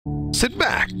sit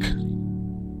back,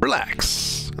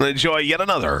 relax, and enjoy yet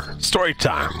another story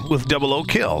time with Double O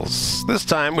Kills. This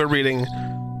time we're reading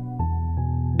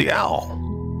The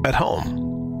Owl at Home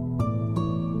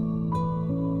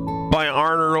by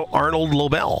Arnold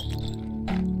Lobel.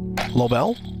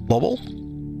 Lobel?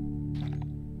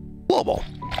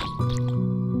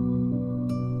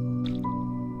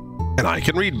 And I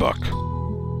Can Read book.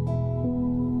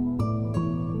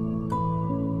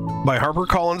 By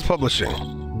HarperCollins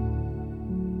Publishing.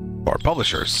 Or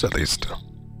publishers, at least.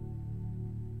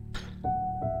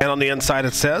 And on the inside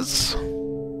it says,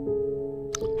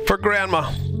 for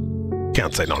Grandma.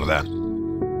 Can't say no to that.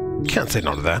 Can't say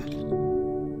no to that. So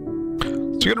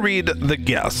you're going to read The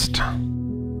Guest.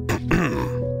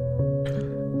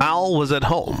 Al was at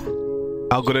home.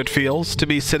 How good it feels to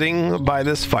be sitting by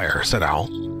this fire, said Al.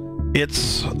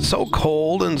 It's so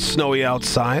cold and snowy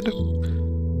outside.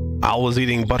 Al was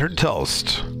eating buttered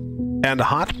toast and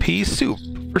hot pea soup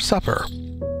for supper.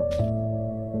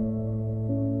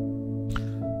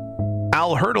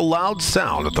 Al heard a loud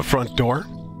sound at the front door.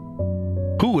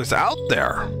 Who was out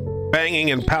there, banging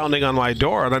and pounding on my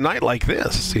door on a night like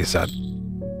this, he said.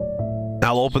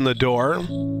 Al opened the door.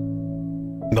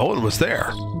 No one was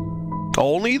there.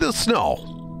 Only the snow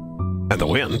and the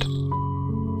wind.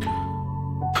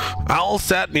 Al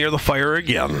sat near the fire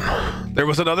again. There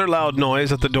was another loud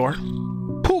noise at the door.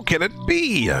 Who can it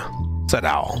be? Said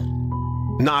Al,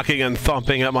 knocking and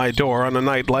thumping at my door on a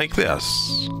night like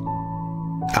this.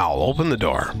 Al opened the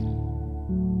door.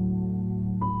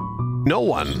 No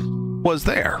one was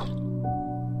there.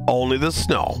 Only the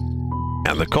snow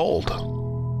and the cold.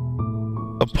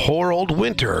 The poor old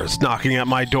winter is knocking at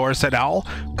my door, said Al.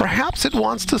 Perhaps it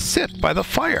wants to sit by the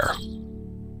fire.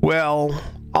 Well,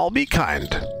 I'll be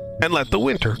kind and let the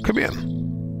winter come in.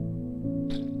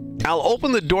 Al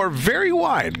opened the door very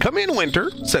wide. Come in,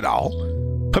 Winter, said Al.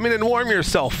 Come in and warm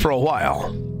yourself for a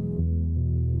while.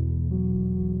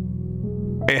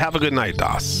 Hey, have a good night,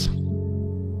 Doss.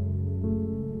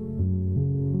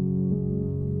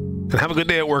 And have a good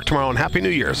day at work tomorrow, and Happy New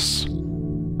Year's,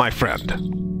 my friend.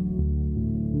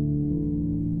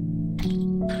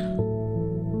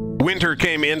 Winter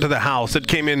came into the house. It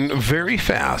came in very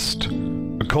fast.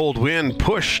 A cold wind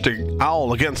pushed the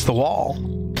owl against the wall.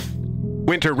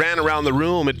 Winter ran around the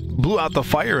room. It blew out the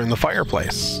fire in the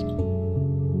fireplace.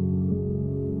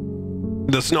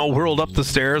 The snow whirled up the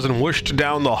stairs and whooshed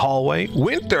down the hallway.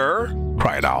 Winter,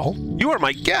 cried Owl, you are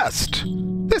my guest.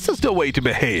 This is the way to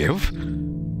behave.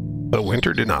 But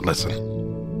Winter did not listen.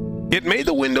 It made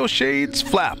the window shades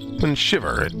flap and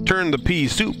shiver. It turned the pea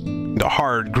soup into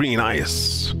hard green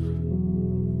ice.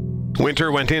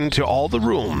 Winter went into all the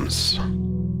rooms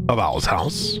of Owl's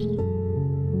house.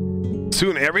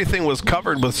 Soon everything was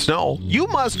covered with snow. You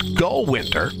must go,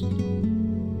 Winter,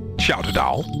 shouted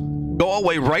Owl. Go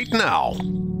away right now.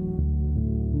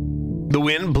 The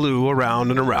wind blew around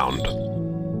and around.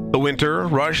 The Winter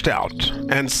rushed out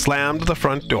and slammed the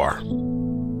front door.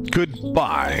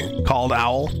 Goodbye, called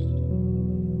Owl,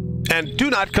 and do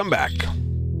not come back.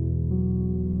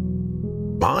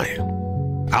 My.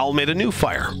 Owl made a new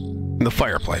fire in the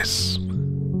fireplace.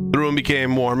 The room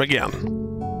became warm again.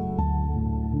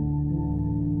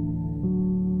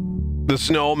 The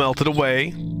snow melted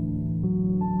away.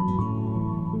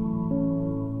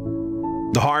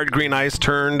 The hard green ice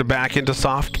turned back into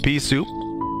soft pea soup.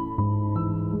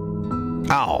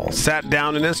 Owl sat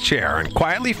down in his chair and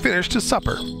quietly finished his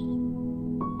supper.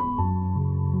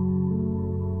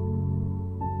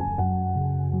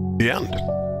 The end.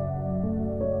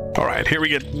 All right, here we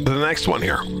get the next one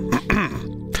here.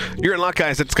 You're in luck,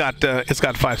 guys. It's got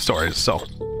 5 stories, so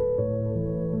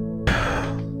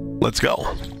let's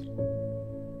go.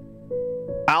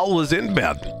 Owl was in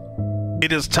bed.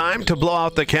 It is time to blow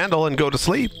out the candle and go to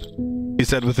sleep, he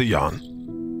said with a yawn.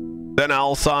 Then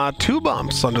Owl saw 2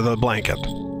 bumps under the blanket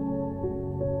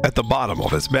at the bottom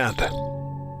of his bed.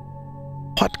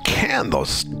 What can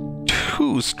those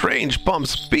 2 strange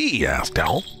bumps be? Asked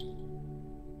Owl.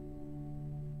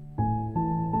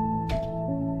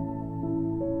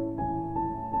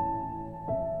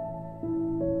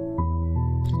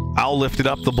 Owl lifted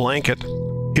up the blanket.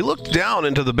 He looked down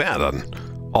into the bed, and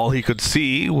all he could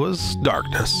see was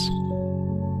darkness.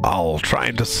 Owl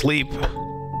tried to sleep,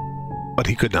 but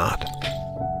he could not.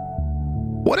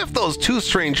 What if those 2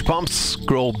 strange bumps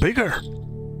grow bigger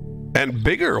and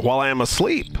bigger while I am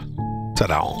asleep?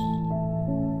 Said Owl.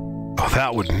 Oh,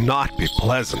 that would not be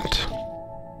pleasant.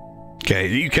 Okay,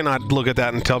 you cannot look at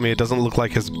that and tell me it doesn't look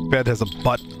like his bed has a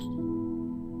butt.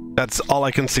 That's all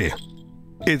I can see.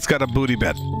 It's got a booty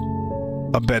bed.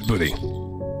 A bed booty.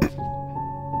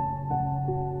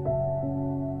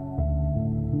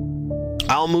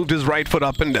 Owl moved his right foot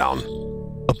up and down.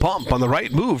 The bump on the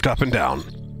right moved up and down.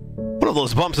 One of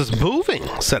those bumps is moving,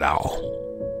 said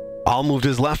Owl. Owl moved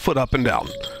his left foot up and down.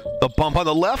 The bump on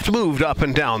the left moved up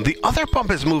and down. The other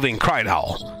bump is moving, cried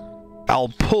Owl. Owl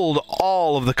pulled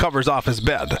all of the covers off his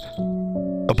bed.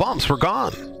 The bumps were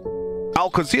gone.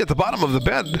 Owl could see at the bottom of the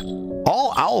bed.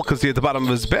 All Owl could see at the bottom of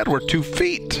his bed were 2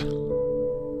 feet.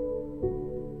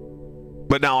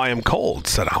 But now I am cold,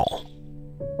 said Owl.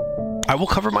 I will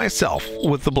cover myself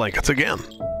with the blankets again.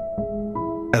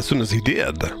 As soon as he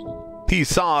did, he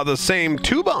saw the same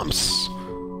 2 bumps.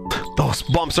 Those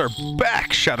bumps are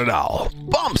back, shouted Owl.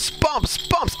 Bumps, bumps,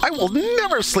 bumps. I will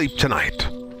never sleep tonight.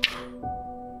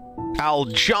 Owl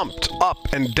jumped up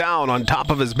and down on top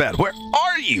of his bed. Where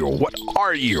are you? What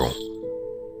are you?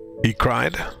 He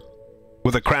cried.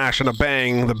 With a crash and a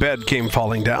bang, the bed came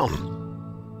falling down.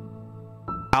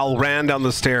 Owl ran down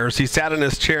the stairs. He sat in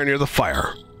his chair near the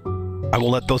fire. I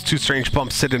will let those 2 strange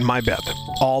bumps sit in my bed,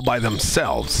 all by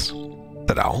themselves,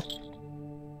 said Owl.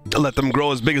 Let them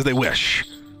grow as big as they wish.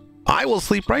 I will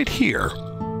sleep right here,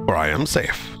 where I am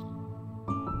safe.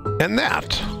 And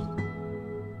that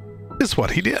is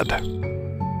what he did.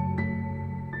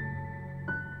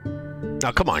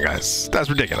 Now, come on, guys. That's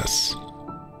ridiculous.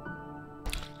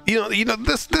 You know,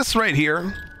 this right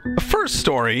here, the first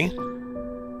story,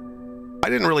 I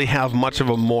didn't really have much of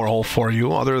a moral for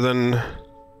you other than,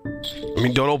 I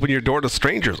mean, don't open your door to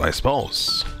strangers, I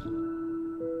suppose.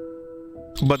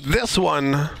 But this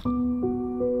one,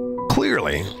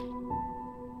 clearly,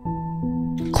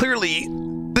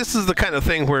 this is the kind of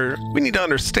thing where we need to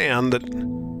understand that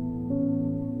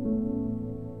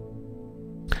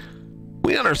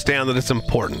it's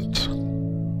important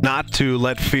not to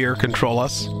let fear control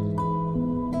us,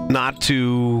 not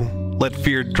to let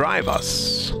fear drive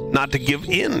us, not to give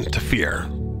in to fear.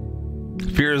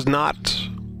 Fear is not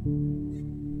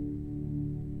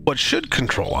what should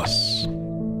control us.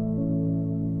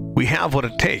 We have what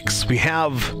it takes. We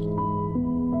have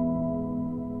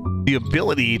the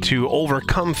ability to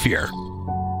overcome fear.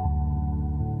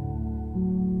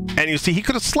 And you see, he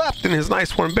could have slept in his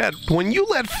nice warm bed. When you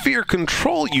let fear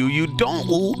control you, you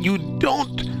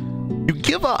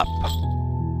give up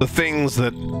the things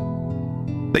that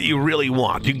you really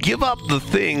want. You give up the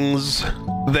things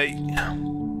that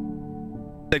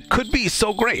could be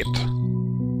so great.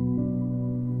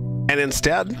 And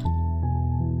instead,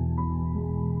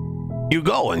 you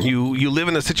go and you live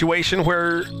in a situation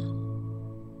where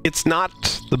it's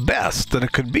not the best that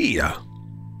it could be,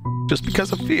 just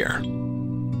because of fear.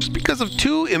 Just because of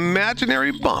 2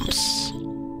 imaginary bumps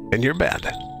in your bed.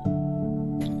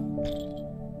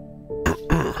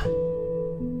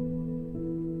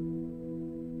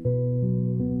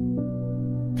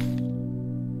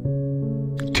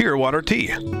 Tearwater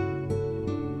tea.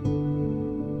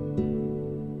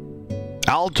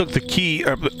 Owl took the key.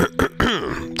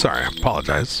 Sorry, I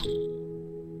apologize.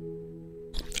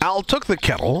 Owl took the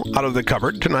kettle out of the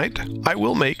cupboard. Tonight, I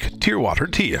will make tearwater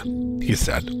tea, he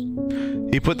said.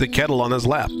 He put the kettle on his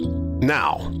lap.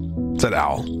 Now, said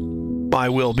Owl, I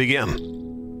will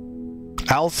begin.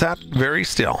 Owl sat very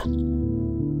still.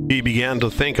 He began to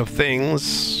think of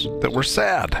things that were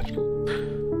sad.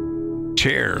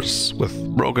 Chairs with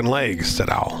broken legs, said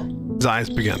Owl. His eyes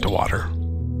began to water.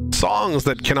 Songs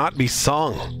that cannot be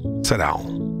sung, said Owl,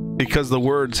 because the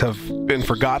words have been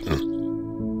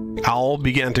forgotten. Owl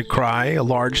began to cry. A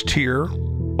large tear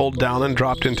rolled down and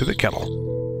dropped into the kettle.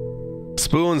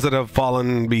 Spoons that have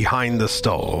fallen behind the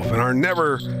stove and are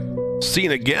never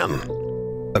seen again,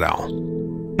 said Owl.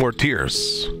 More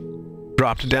tears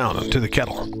dropped down into the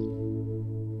kettle.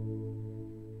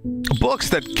 Books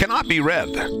that cannot be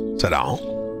read, said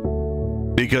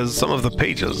Owl, because some of the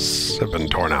pages have been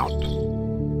torn out.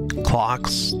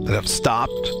 Clocks that have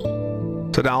stopped,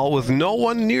 said Owl, with no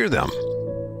one near them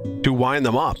to wind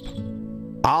them up.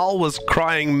 Owl was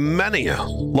crying many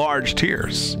large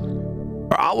tears.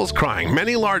 Owl was crying.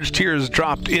 Many large tears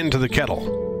dropped into the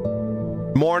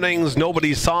kettle. Mornings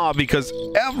nobody saw because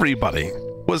everybody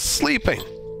was sleeping,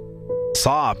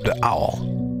 sobbed Owl.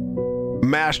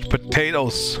 Mashed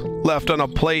potatoes left on a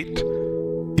plate,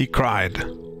 he cried,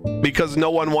 because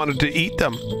no one wanted to eat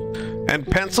them, and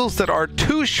pencils that are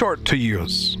too short to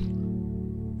use.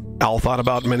 Owl thought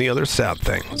about many other sad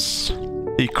things.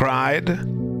 He cried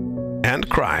and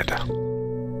cried,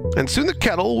 and soon the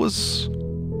kettle was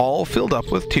all filled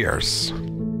up with tears.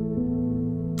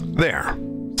 There,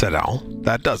 said Owl,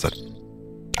 that does it.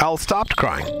 Owl stopped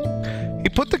crying. He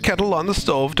put the kettle on the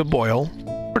stove to boil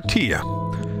for tea.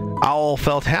 Owl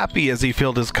felt happy as he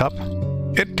filled his cup.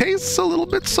 It tastes a little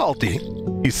bit salty,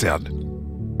 he said,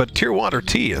 but tearwater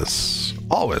tea is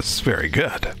always very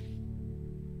good.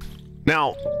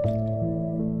 Now,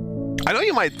 I know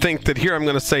you might think that here I'm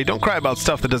going to say, don't cry about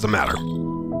stuff that doesn't matter.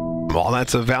 While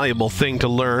that's a valuable thing to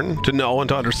learn, to know, and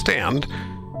to understand,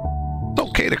 it's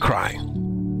okay to cry.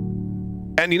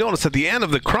 And you notice at the end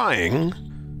of the crying,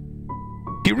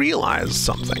 he realized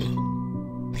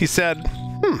something. He said,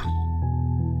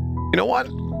 you know what?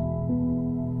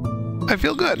 I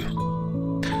feel good.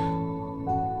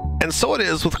 And so it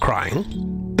is with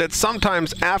crying, that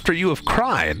sometimes after you have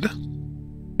cried,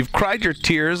 you've cried your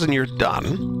tears and you're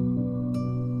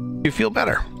done, you feel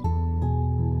better.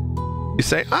 You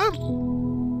say,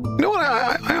 you know what?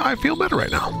 I feel better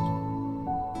right now.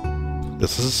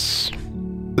 This is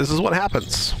what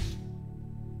happens.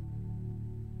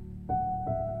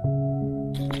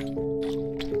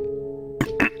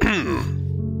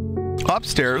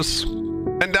 Upstairs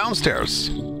and downstairs.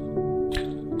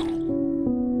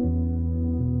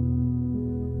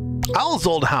 Al's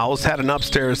old house had an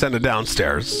upstairs and a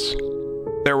downstairs.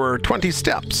 There were 20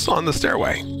 steps on the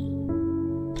stairway.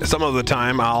 Some of the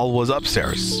time, Al was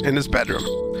upstairs in his bedroom.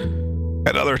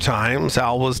 At other times,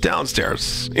 Al was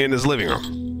downstairs in his living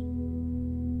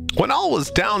room. When Al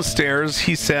was downstairs,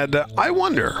 he said, I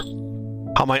wonder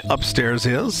how my upstairs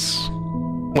is.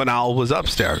 When Al was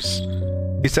upstairs,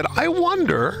 he said, I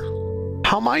wonder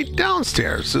how my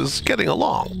downstairs is getting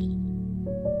along.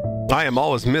 I am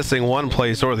always missing one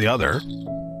place or the other.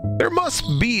 There must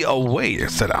be a way,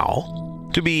 said Al,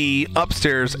 to be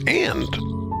upstairs and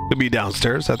to be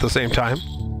downstairs at the same time.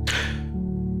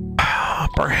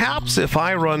 Perhaps if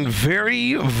I run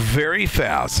very, very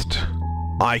fast,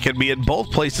 I can be at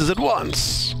both places at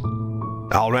once.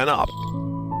 Al ran up.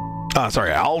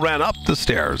 Al ran up the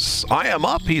stairs. I am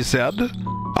up, he said.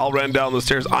 Al ran down the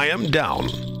stairs. I am down,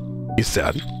 he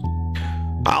said.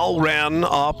 Al ran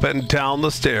up and down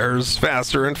the stairs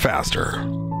faster and faster.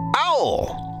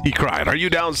 Al, he cried, are you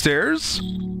downstairs?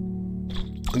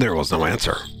 There was no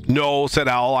answer. No, said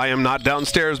Al, I am not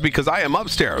downstairs because I am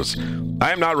upstairs.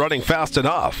 I am not running fast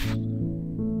enough.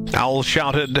 Al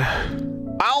shouted,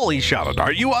 he shouted,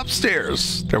 are you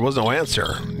upstairs? There was no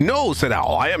answer. No, said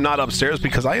Al, I am not upstairs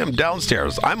because I am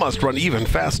downstairs. I must run even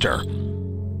faster.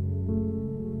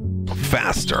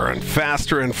 Faster and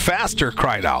faster and faster,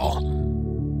 cried Al.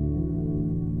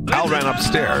 Al ran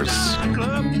upstairs.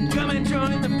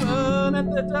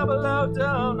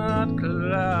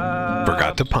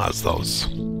 Forgot to pause those.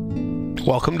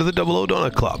 Welcome to the 00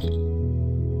 Donut Club.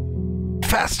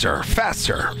 Faster,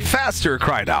 faster, faster,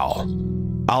 cried Al.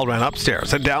 Al ran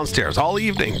upstairs and downstairs all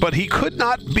evening, but he could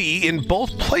not be in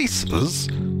both places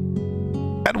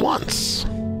at once.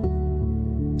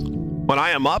 When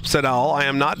I am up, said Al, I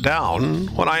am not down.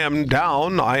 When I am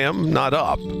down, I am not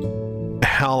up.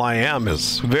 Al I am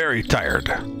is very tired.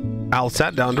 Al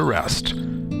sat down to rest.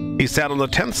 He sat on the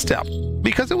 10th step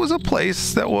because it was a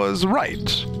place that was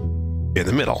right in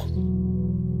the middle.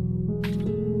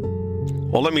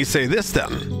 Well, let me say this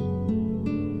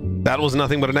then. That was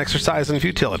nothing but an exercise in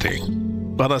futility.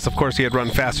 Unless, of course, he had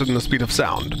run faster than the speed of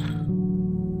sound.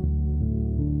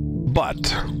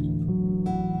 But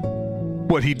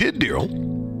what he did do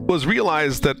was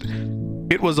realize that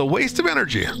it was a waste of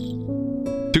energy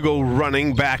to go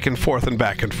running back and forth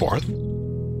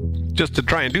just to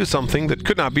try and do something that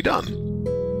could not be done.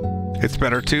 It's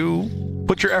better to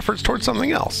put your efforts towards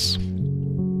something else.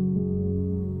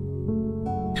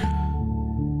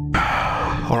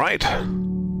 All right,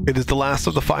 it is the last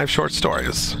of the 5 short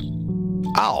stories.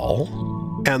 Owl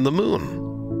and the Moon.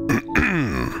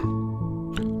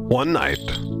 One night,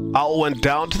 Owl went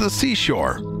down to the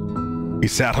seashore. He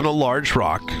sat on a large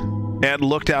rock and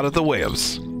looked out at the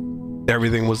waves.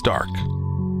 Everything was dark.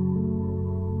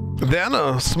 Then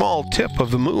a small tip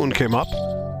of the moon came up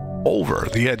over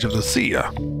the edge of the sea.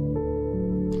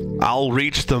 Owl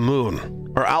watched the moon.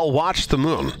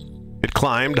 It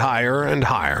climbed higher and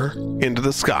higher into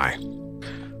the sky.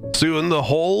 Soon the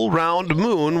whole round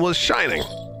moon was shining.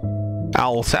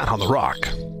 Owl sat on the rock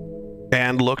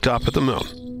and looked up at the moon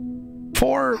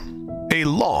for a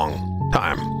long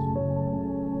time.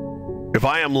 If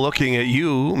I am looking at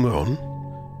you, moon,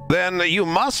 then you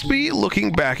must be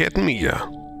looking back at me.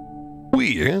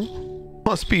 We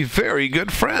must be very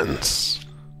good friends.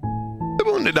 The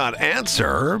moon did not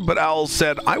answer, but Owl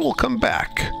said, I will come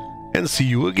back and see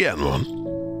you again, moon.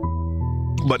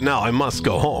 But now I must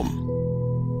go home.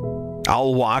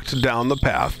 Owl walked down the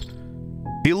path.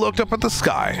 He looked up at the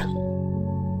sky.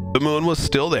 The moon was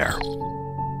still there.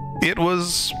 It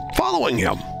was following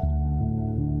him.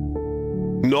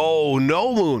 No,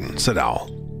 no, moon, said Owl.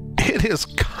 It is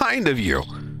kind of you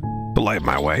to light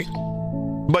my way.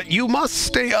 But you must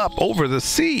stay up over the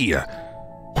sea,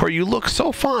 where you look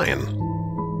so fine.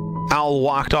 Owl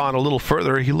walked on a little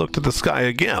further. He looked at the sky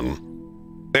again.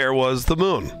 There was the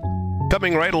moon,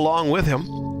 coming right along with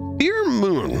him. "Dear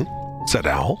Moon," said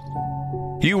Owl,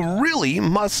 "you really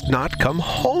must not come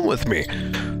home with me.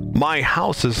 My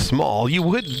house is small. You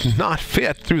would not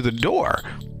fit through the door,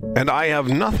 and I have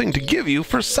nothing to give you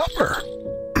for supper."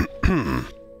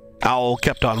 Owl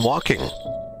kept on walking.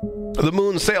 The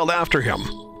moon sailed after him,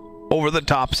 over the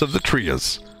tops of the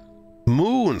trees.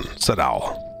 "Moon," said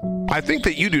Owl, "I think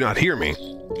that you do not hear me."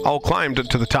 Owl climbed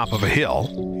to the top of a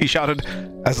hill. He shouted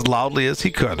as loudly as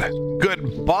he could,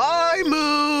 "Goodbye,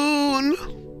 Moon!"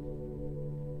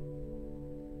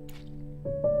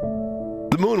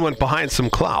 The moon went behind some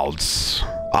clouds.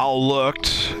 Owl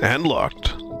looked and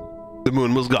looked. The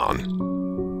moon was gone.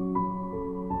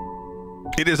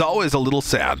 "It is always a little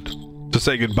sad to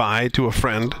say goodbye to a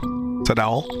friend," said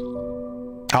Owl.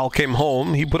 Owl came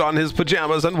home. He put on his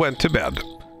pajamas and went to bed.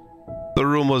 The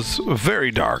room was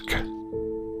very dark.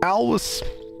 Owl was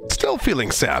still feeling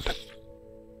sad.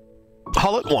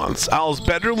 All at once, Owl's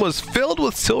bedroom was filled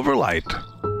with silver light.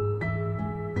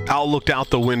 Owl looked out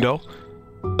the window.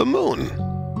 The moon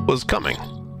was coming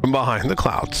from behind the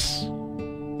clouds.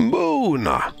 "Moon,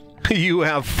 you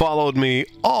have followed me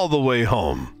all the way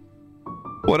home.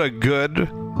 What a good,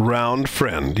 round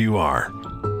friend you are,"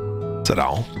 said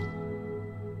Owl.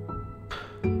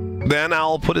 Then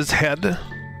Owl put his head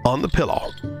on the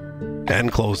pillow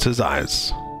and closed his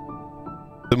eyes.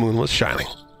 The moon was shining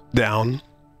down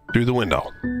through the window.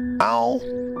 Owl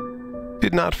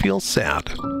did not feel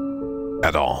sad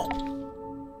at all.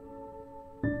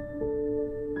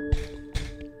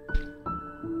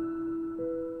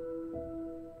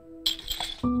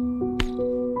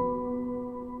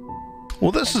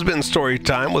 Well, this has been Story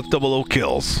Time with Double O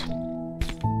Kills.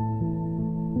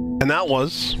 And that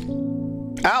was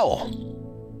Owl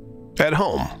at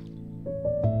Home.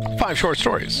 5 short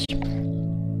stories.